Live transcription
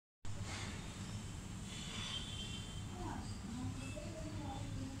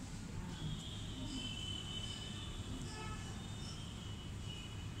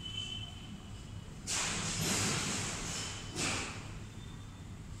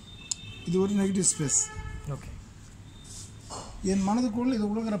இது ஒரு negative space. Okay. என் மனதுக்குள்ள இது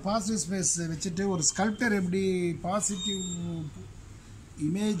கொடுக்குற பாசிட்டிவ் ஸ்பேஸ் வச்சுட்டு ஒரு ஸ்கல்ப்டர் எப்படி பாசிட்டிவ்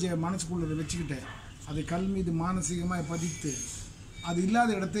இமேஜை மனசுக்குள்ளே வச்சுக்கிட்டு அதை கல் மீது மானசீகமாக பதித்து அது இல்லாத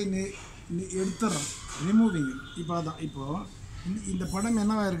இடத்தை எடுத்துடுறோம், ரிமூவிங். இப்போ அதான் இப்போது இந்த படம்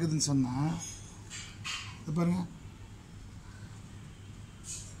என்னவா இருக்குதுன்னு சொன்னால் இது பாருங்கள்.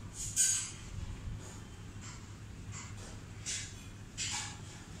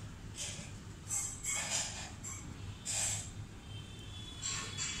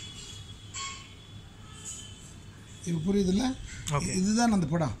 இப்போ புரியுதுல்ல? இதுதான் அந்த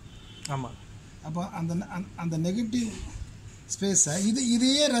படம். ஆமாம். அப்போ அந்த நெகட்டிவ் ஸ்பேஸை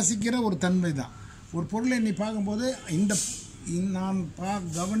இதையே ரசிக்கிற ஒரு தன்மை தான். ஒரு பொருளை நீ பார்க்கும்போது நான்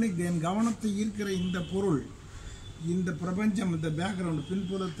என் கவனத்தை ஈர்க்கிற இந்த பொருள், இந்த பிரபஞ்சம், இந்த பேக்ரவுண்டு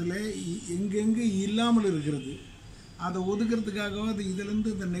பின்புறத்தில் எங்கெங்கே இல்லாமல் இருக்கிறது, அதை ஒதுக்கிறதுக்காகவாது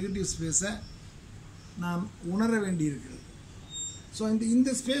இதிலேருந்து இந்த நெகட்டிவ் ஸ்பேஸை நான் உணர வேண்டி இருக்கிறது. ஸோ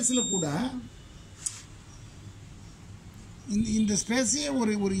இந்த ஸ்பேஸில் கூட இந்த ஸ்பேஸே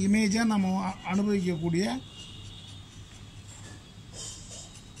ஒரு இமேஜாக நம்ம அனுபவிக்கக்கூடிய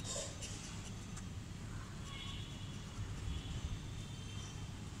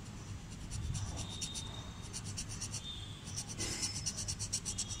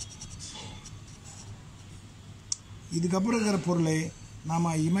இதுக்கப்புறம் இருக்கிற பொருளை நாம்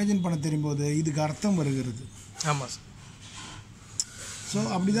இமேஜின் பண்ண தெரியும்போது இதுக்கு அர்த்தம் வருகிறது. ஆமாம் சார். ஸோ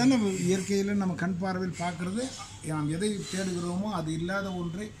அப்படி தானே இயற்கையில் நம்ம கண் பார்வையில் பார்க்குறது. நாம் எதை தேடுகிறோமோ அது இல்லாத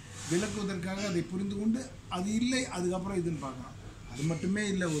ஒன்றை விளக்குவதற்காக அதை புரிந்து கொண்டு அது இல்லை அதுக்கப்புறம் இதுன்னு பார்க்கலாம். அது மட்டுமே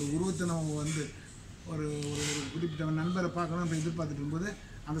இல்லை, ஒரு உருவத்தை நம்ம வந்து ஒரு குறிப்பிட்ட நண்பரை பார்க்கணும் எதிர்பார்த்துட்டு இருக்கும்போது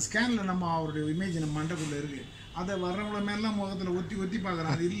அந்த ஸ்கேனில் நம்ம அவருடைய இமேஜ் நம்ம மண்டக்குள்ளே இருக்குது. அதை வர்றவங்கள மேலாம் முகத்தில் ஒத்தி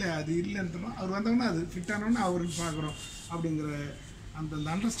பார்க்குறோம். அது இல்லைன்னு அவர் வந்தோம்னா அது ஃபிட் ஆனோன்னா அவருக்கு பார்க்குறோம் அப்படிங்கிற அந்த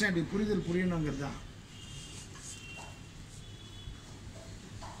அண்டர்ஸ்டாண்டிங் புரிதல் புரியணுங்கிறது தான்.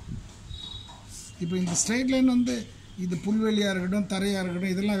 இப்போ இந்த ஸ்ட்ரைட் லைன் வந்து இது புல்வெளியாக இருக்கட்டும், தரையாக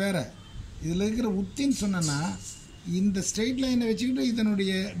இருக்கட்டும், இதெல்லாம் வேறு. இதில் இருக்கிற உத்தின்னு சொன்னேன்னா இந்த ஸ்ட்ரைட் லைனை வச்சுக்கிட்டு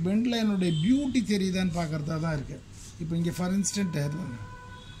இதனுடைய பெண்ட் லைனுடைய பியூட்டி தெரியுதான்னு பார்க்குறதா தான் இருக்குது. இப்போ இங்கே ஃபார் இன்ஸ்டன்ட்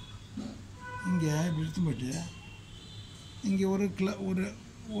இங்கே இப்படி எடுத்து போய்ட்டு இங்கே ஒரு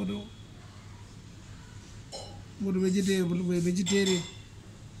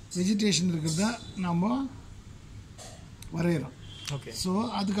வெஜிடேஷன் இருக்கிறதா நாம் வரைகிறோம். ஓகே. ஸோ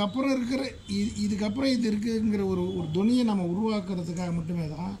அதுக்கப்புறம் இருக்கிற இதுக்கப்புறம் இது இருக்குங்கிற ஒரு துணியை நம்ம உருவாக்குறதுக்காக மட்டுமே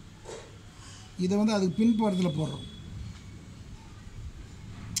தான் இதை வந்து அதுக்கு பின்புறத்தில் போடுறோம்.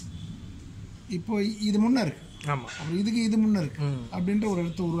 இப்போ இது முன்னே இருக்குது. ஆமாம். அப்புறம் இதுக்கு இது முன்னே இருக்குது அப்படின்ற ஒரு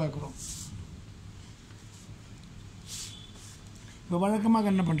இடத்த உருவாக்குறோம். இப்போ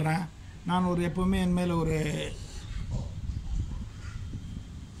வழக்கமாக என்ன பண்ணுறேன், நான் எப்போவுமே என் மேலே ஒரு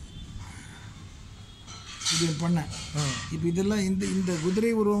இது பண்ணேன். இப்போ இதெல்லாம் இந்த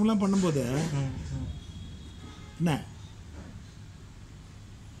குதிரை உருவம்லாம் பண்ணும்போது என்ன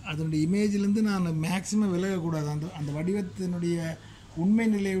அதனுடைய இமேஜ்லேருந்து நான் மேக்ஸிமம் விலகக்கூடாது. அந்த வடிவத்தினுடைய உண்மை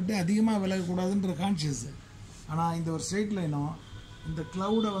நிலையை விட்டு அதிகமாக விலகக்கூடாதுன்ற கான்ஷியஸ். ஆனால் இந்த ஒரு ஸ்ட்ரெயிட் லைனும் இந்த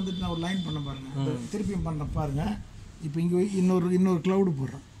க்ளவுடை வந்துட்டு நான் ஒரு லைன் பண்ண பாருங்கள், திருப்பியும் பண்ணுறேன் பாருங்கள். இப்போ இங்கே இன்னொரு க்ளவுடு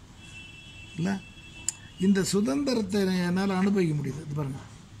போடுறேன் இல்லை, இந்த சுதந்திரத்தை என்னால் அனுபவிக்க முடியுது. இது பாருங்கள்,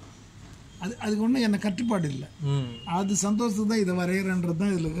 அதுக்கு ஒன்றும் எனக்கு கட்டுப்பாடு இல்லை. அது சந்தோஷத்துக்கு தான் இதை வரைகிறன்றது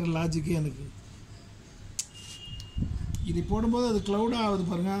தான் இதில் இருக்கிற லாஜிக்கு. எனக்கு இது போடும்போது அது க்ளவுடாக ஆகுது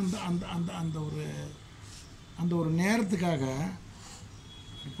பாருங்கள். அந்த அந்த அந்த ஒரு அந்த ஒரு நேரத்துக்காக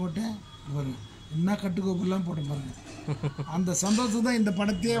போட்டேன் பாருங்கள், என்ன கட்டுக்கோப்பெல்லாம் போட்டேன் பாருங்கள். அந்த சந்தோஷத்துக்கு தான் இந்த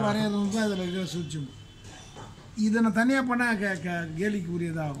படத்தையே வரைகிறது தான் இதில் இருக்கிற சூட்சம். இதை நான் தனியாக பண்ணால் கேலிக்கு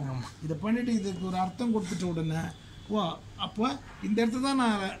உரியதாகும். இதை பண்ணிவிட்டு இதுக்கு ஒரு அர்த்தம் கொடுத்துட்ட உடனே அப்போ இந்த இடத்துல தான்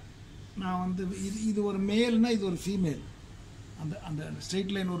நான் வந்து இது ஒரு மேல்னா இது ஒரு ஃபீமேல், அந்த அந்த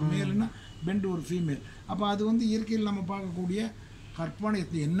ஸ்ட்ரெயிட் லைன் ஒரு மேல்னா பெண்டு ஒரு ஃபீமேல். அப்போ அது வந்து இயற்கையில் நம்ம பார்க்கக்கூடிய கற்பனை,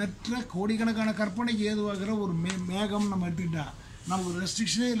 எண்ணற்ற கோடிக்கணக்கான கற்பனைக்கு ஏதுவாகிற ஒரு மேகம் நம்ம எடுத்துக்கிட்டா நம்ம ஒரு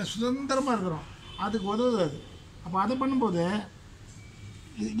ரெஸ்ட்ரிக்ஷனே இல்லை, சுதந்திரமாக இருக்கிறோம். அதுக்கு உதவுது அது. அப்போ அதை பண்ணும்போது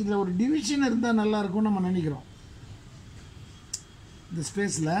இதில் ஒரு டிவிஷன் இருந்தால் நல்லாயிருக்கும்னு நம்ம நினைக்கிறோம். இந்த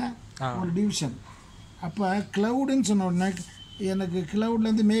ஸ்பேஸில் ஒரு டிவிஷன். அப்போ க்ளவுடுன்னு சொன்ன உடனே எனக்கு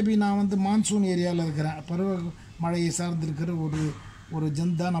க்ளவுட்லேருந்து மேபி நான் வந்து மான்சூன் ஏரியாவில் இருக்கிறேன், பருவ மழையை சார்ந்திருக்கிற ஒரு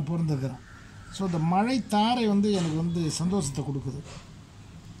ஜந்தா நான் பிறந்திருக்கிறேன். ஸோ இந்த மழை தாரை வந்து எனக்கு வந்து சந்தோஷத்தை கொடுக்குது,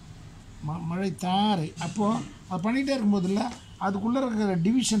 மழை தாரை. அப்போது அது பண்ணிகிட்டே இருக்கும்போதில்ல அதுக்குள்ளே இருக்கிற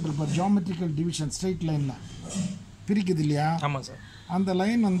டிவிஷன் இருப்பார், ஜியாமெட்ரிக்கல் டிவிஷன் ஸ்ட்ரெயிட் லைனில் பிரிக்குது இல்லையா? ஆமாம் சார். அந்த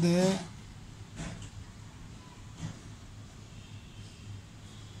லைன் வந்து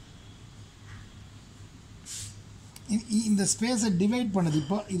இந்த ஸ்பேஸை டிவைட் பண்ணுது.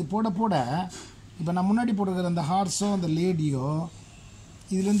 இப்போ இது போட போட இப்போ நான் முன்னாடி போட்டுக்கிற அந்த ஹார்ஸோ அந்த லேடியோ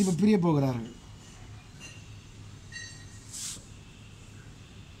இதுலேருந்து இப்போ பிரிய போகிறார்கள்.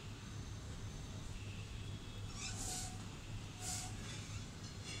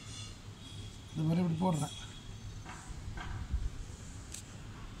 இந்த மாதிரி இப்படி போடுறேன்.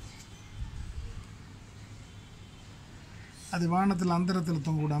 அது வானத்தில் அந்தரத்தில்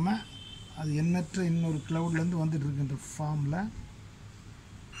தொங்க விடாமல் அது எண்ணற்ற இன்னொரு க்ளவுட்லேருந்து வந்துட்டு இருக்குன்ற ஃபார்மில்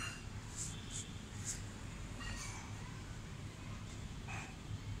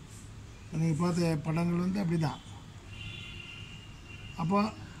நீங்கள் பார்த்த படங்கள் வந்து அப்படி தான். அப்போ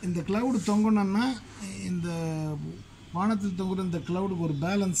இந்த க்ளவுடு தொங்கணுன்னா இந்த வானத்தில் தொங்குற இந்த க்ளவுடுக்கு ஒரு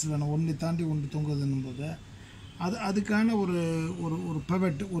பேலன்ஸ் வேணும். ஒன்று தாண்டி ஒன்று தொங்குதுன்னும் போது அதுக்கான ஒரு ஒரு ஒரு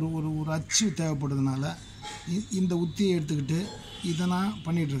பெவெட் ஒரு ஒரு ஒரு அச்சு தேவைப்படுறதுனால இந்த உத்தியை எடுத்துக்கிட்டு இதை நான்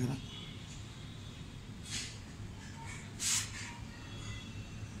பண்ணிகிட்ருக்கிறேன்.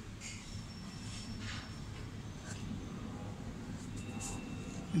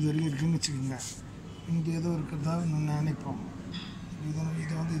 இது வரைக்கும் இருக்குன்னு வச்சுக்கோங்க. இங்கே ஏதோ இருக்கிறதா நான் நினைப்போம்.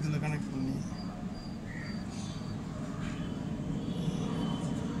 இதை வந்து இதில் கனெக்ட் பண்ணி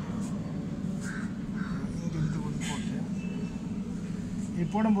இங்கேருந்து கொண்டு போட்டு இது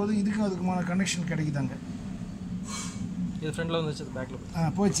போடும்போது இதுக்கும் அதுக்குமான கனெக்ஷன் கிடைக்குதாங்க. இது ஃப்ரண்டில் வந்துச்சு,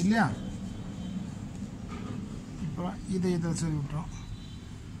 பேக்கில் போயிடுச்சு இல்லையா? இப்போ இதை சொல்லி விட்டோம்.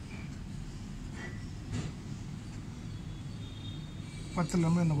 பத்தில்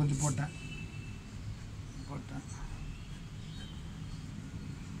இன்னும் கொஞ்சம் போட்டேன்.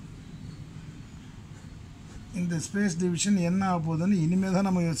 இந்த ஸ்பேஸ் டிவிஷன் என்ன ஆக போகுதுன்னு இனிமேல் தான்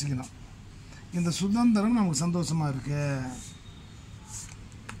நம்ம யோசிக்கணும். இந்த சுதந்திரம் நமக்கு சந்தோஷமாக இருக்கு.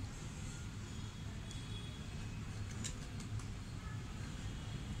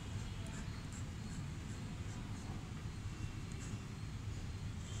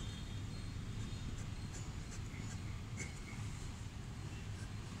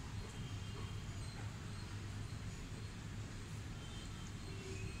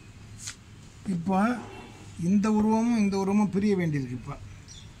 இப்போ இந்த உருவமும் பிரிய வேண்டியிருக்கு. இப்போ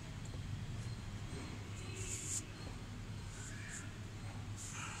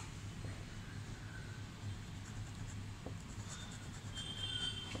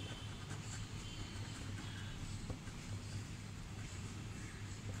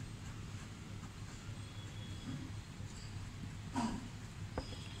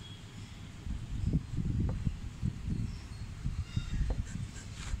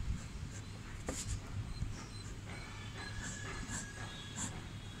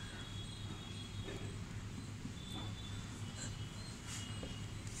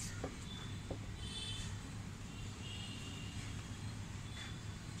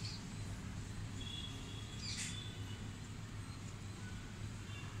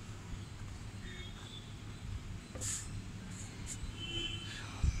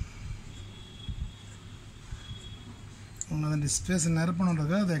அந்த ஸ்பேஸை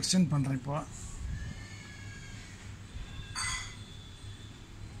நிரப்பணுன்றதுக்காக அதை எக்ஸ்டெண்ட் பண்ணுறேன். இப்போ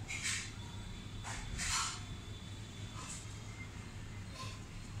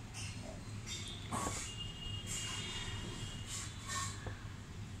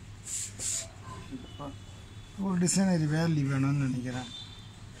ஒரு டிசைனரி வேல்யூ வேணும்னு நினைக்கிறேன்.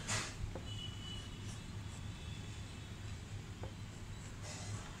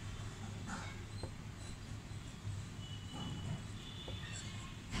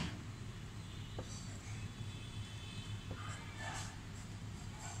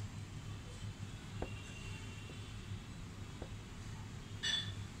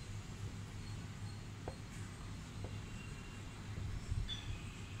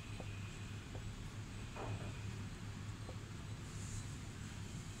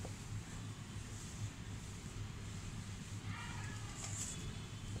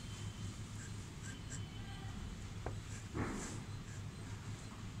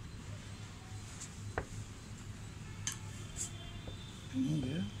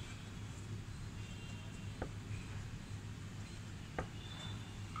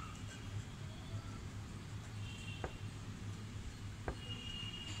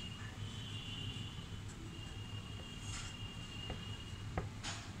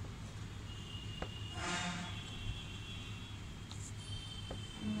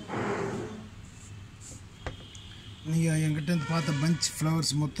 நீங்கள் என்கிட்ட பார்த்த பஞ்ச்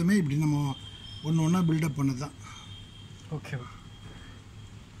ஃப்ளவர்ஸ் மொத்தமே இப்படி நம்ம ஒன்று ஒன்றா பில்டப் பண்ணது தான். ஓகே.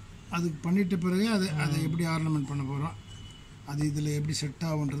 அதுக்கு பண்ணிட்ட பிறகு அதை எப்படி ஆர்னமெண்ட் பண்ண போகிறோம், அது இதில் எப்படி செட்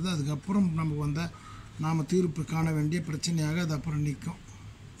ஆகுன்றது அதுக்கப்புறம் நமக்கு வந்தால் நாம் தீர்ப்பு காண வேண்டிய பிரச்சனையாக அது அப்புறம் நிற்கும்.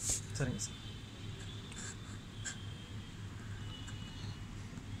 சரிங்க சார்.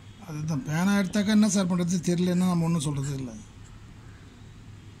 அதுதான் பேனா எடுத்தாக்கா என்ன சார் பண்ணுறது தெரியலன்னு நம்ம ஒன்றும் சொல்கிறது இல்லை.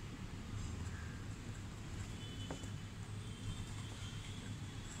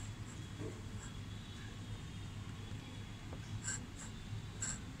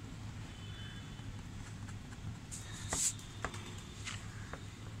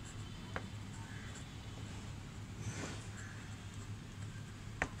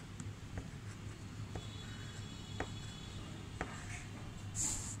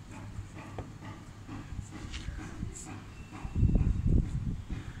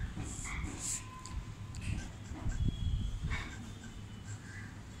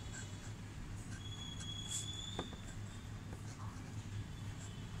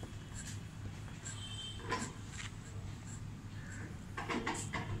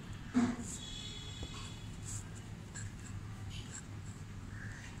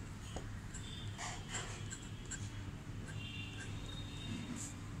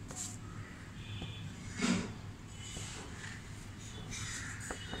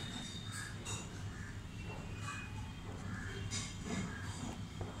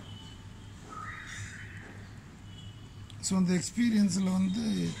 ஸோ அந்த எக்ஸ்பீரியன்ஸில் வந்து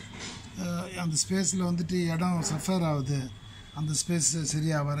அந்த ஸ்பேஸில் வந்துட்டு இடம் சஃபர் ஆகுது, அந்த ஸ்பேஸ்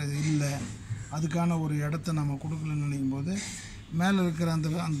சரியாக வர இல்லை, அதுக்கான ஒரு இடத்த நம்ம கொடுக்கலன்னு நினைக்கும் போது மேலே இருக்கிற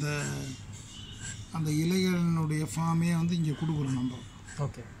அந்த அந்த அந்த இலைகளினுடைய ஃபார்மே வந்து இங்கே கொடுக்குறோம் நம்ம.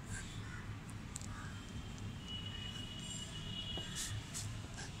 ஓகே.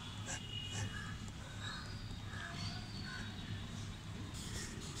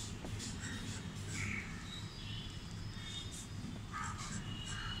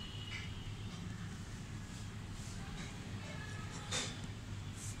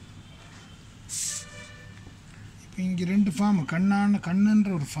 இப்போ இங்கே 2 ஃபார்மு, கண்ணுன்ற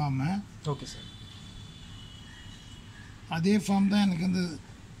ஒரு ஃபார்மு. Okay sir. அதே ஃபார்ம் தான் எனக்கு வந்து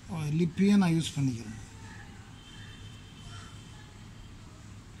லிப்பையே நான் யூஸ் பண்ணிக்கிறேன்.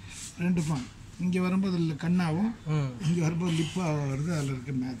 2 ஃபார்ம் இங்கே வரும்போது இல்லை கண்ணாவும், இங்கே வரும்போது லிப்பாக வருது. அதில்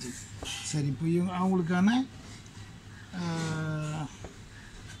இருக்க மேஜிக். சரி, இப்போ இவங்க அவங்களுக்கான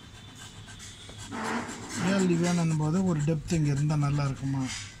வேல்யூ வேணும்னும் போது ஒரு டெப்த் இங்கே இருந்தால் நல்லா இருக்குமா?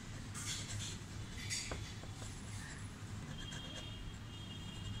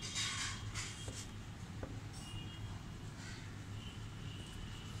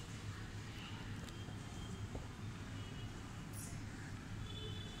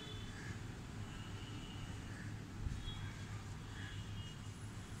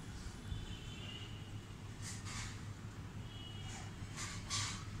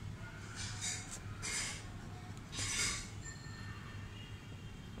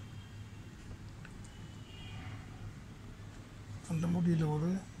 அந்த முடியில் ஒரு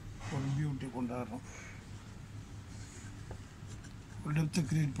பியூட்டி கொண்டாடுறோம். ஒரு டெப்த்தை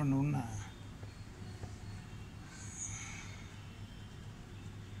க்ரியேட் பண்ணோன்னா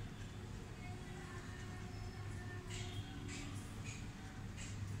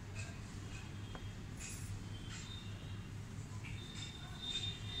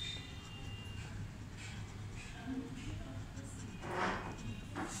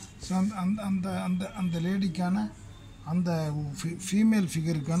ஸோ அந்த அந்த அந்த அந்த லேடிக்கான அந்த ஃபீமேல்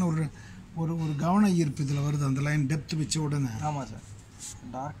ஃபிகருக்கான ஒரு ஒரு ஒரு கவன ஈர்ப்பு இதில் வருது. அந்த லைன் டெப்த் வச்ச உடனே. ஆமாம் சார்.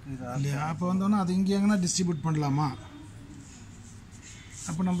 டார்க் இல்லையா? அப்போ வந்தோன்னா அது இங்கே எங்கன்னா டிஸ்ட்ரிபியூட் பண்ணலாமா?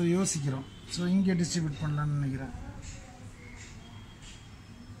 அப்போ நம்ம யோசிக்கிறோம். ஸோ இங்கே டிஸ்ட்ரிபியூட் பண்ணலான்னு நினைக்கிறேன்.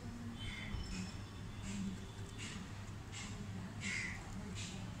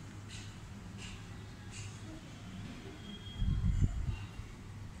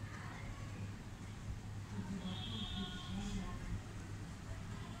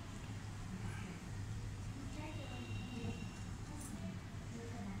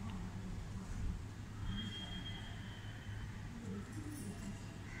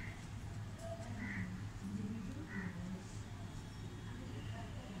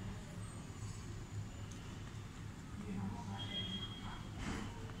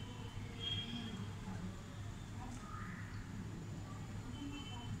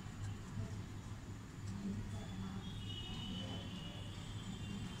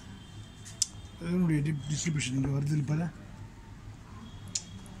 இதனுடைய டிஸ்ட்ரிபியூஷன் இங்கே வருது. இப்போ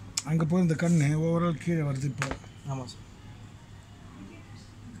அங்கே போய் இந்த கண் ஓவரால் கீழே வருது இப்போ. ஆமாம் சார்.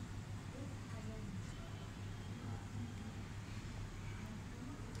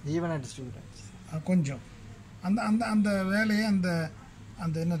 ஈவனாக டிஸ்ட்ரிபியூட் ஆகிடுச்சு கொஞ்சம். அந்த அந்த அந்த வேலையை அந்த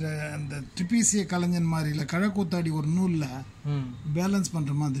அந்த என்ன அந்த ட்ரிபீசிய கலைஞன் மாதிரி இல்லை, கழக்கூத்தாடி ஒரு நூலில் பேலன்ஸ்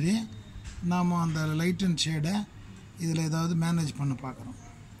பண்ணுற மாதிரி நாம் அந்த லைட் அண்ட் ஷேடை இதில் ஏதாவது மேனேஜ் பண்ண பார்க்குறோம்.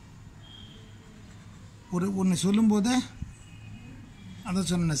 ஒன்று சொல்லும்போது அதை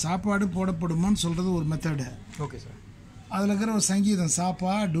சொன்னேன், சாப்பாடு போடப்படுமான்னு சொல்கிறது ஒரு மெத்தடு. Okay sir. அதில் இருக்கிற ஒரு சங்கீதம்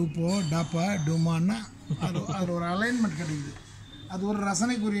சாப்பா டூப்போ டாப்பா டூமான்னா அதில் ஒரு அலைன்மெண்ட் கிடைக்குது. அது ஒரு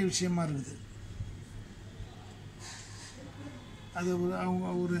ரசனைக்குரிய விஷயமா இருக்குது. அது அவங்க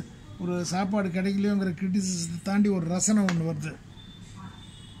ஒரு சாப்பாடு கிடைக்கலையோங்கிற கிரிட்டிசிசத்தை தாண்டி ஒரு ரசனை ஒன்று வருது.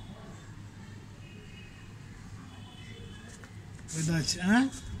 இதாச்சு.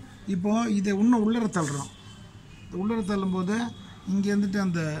 இப்போது இதை இன்னும் உள்ளர தள்ளுறோம். உள்ளர தள்ளும் போது இங்கே இருந்துட்டு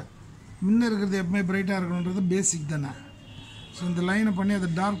அந்த முன்ன இருக்கிறது எப்பவுமே பிரைட்டாக இருக்கணுன்றது பேசிக் தானே. ஸோ இந்த லைனை பண்ணி அதை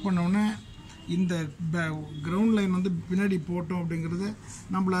டார்க் பண்ணோன்னே இந்த கிரவுண்ட் லைன் வந்து பின்னாடி போட்டோம் அப்படிங்கிறது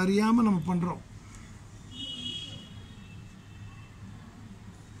நம்மளை அறியாமல் நம்ம பண்ணுறோம்.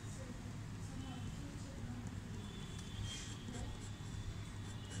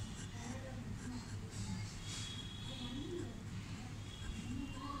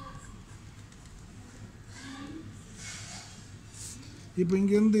 இப்போ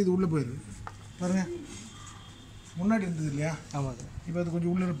இங்கேருந்து இது உள்ளே போயிருக்கு பாருங்கள். முன்னாடி இருந்தது இல்லையா? ஆமாம் சார். இப்போ அது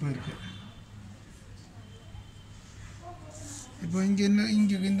கொஞ்சம் உள்ளே போயிருக்கு. இப்போ இங்கே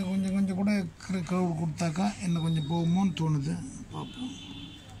இன்னும் கொஞ்சம் கூட க்ரௌட் கொடுத்தாக்கா இன்னும் கொஞ்சம் போகுமோன்னு தோணுது. பார்ப்போம்.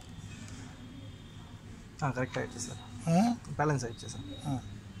 கரெக்ட் ஆகிடுச்சு சார். பேலன்ஸ் ஆகிடுச்சு சார்.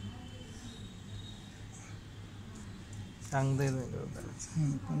 அங்கே இது பேலன்ஸ்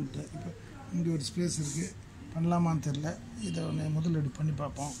பண்ணிட்டேன். இப்போ இங்கே ஒரு ஸ்பேஸ் இருக்குது, பண்ணலாமான்னு தெரில. இதை ஒன்று முதலீடு பண்ணி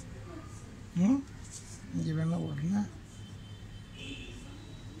பார்ப்போம். இங்கே வேணால் ஓடுங்க.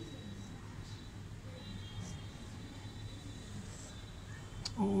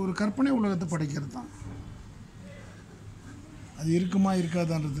 ஒரு கற்பனை உலகத்தை படைக்கிறது தான். அது இருக்குமா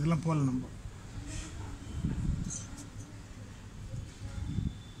இருக்காதான்றதுக்கெல்லாம் போகல நம்ம.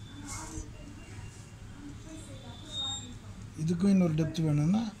 இதுக்கும் இன்னொரு டெப்த்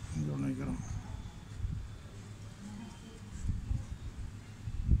வேணும்னா இங்கே ஒன்று வைக்கிறோம்.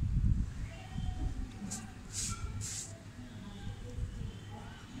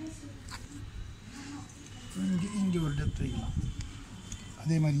 இங்கே ஒரு டெப்த் வைக்கலாம்.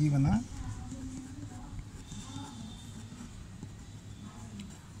 அதே மாதிரி ஈவனா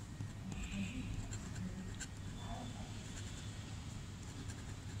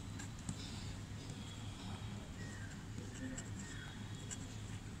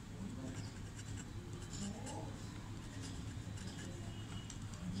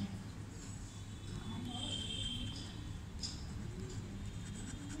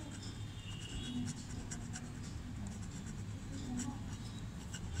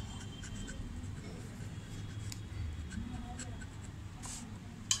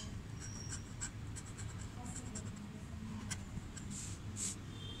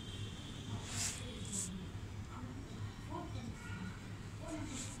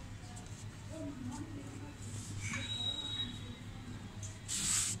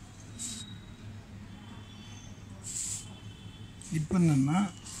இப்போ என்னென்னா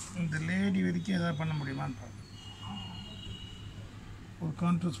இந்த லேடி வரைக்கும் எதாவது பண்ண முடியுமான்னு பார்க்க. ஒரு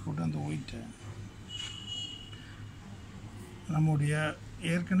கான்ட்ராஸ்ட் போட்டு அந்த ஒயிட்டை நம்முடைய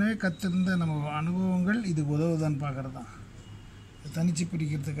ஏற்கனவே கற்றிருந்த நம்ம அனுபவங்கள் இது உதவுதான்னு பார்க்குறது தான். தனிச்சு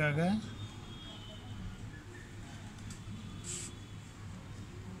பிடிக்கிறதுக்காக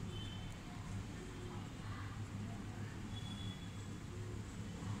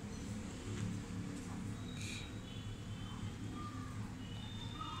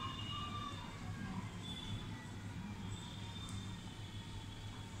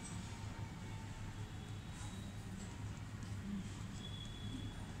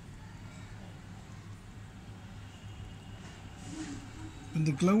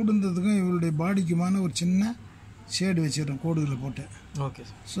இந்த க்ளவுடுன்றதுக்கும் இவருடைய பாடிக்குமான ஒரு சின்ன ஷேடு வச்சிடறோம் கோடுகளை போட்டு. Okay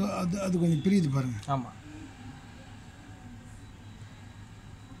sir. ஸோ அது கொஞ்சம் பிரியுது பாருங்கள். ஆமாம்.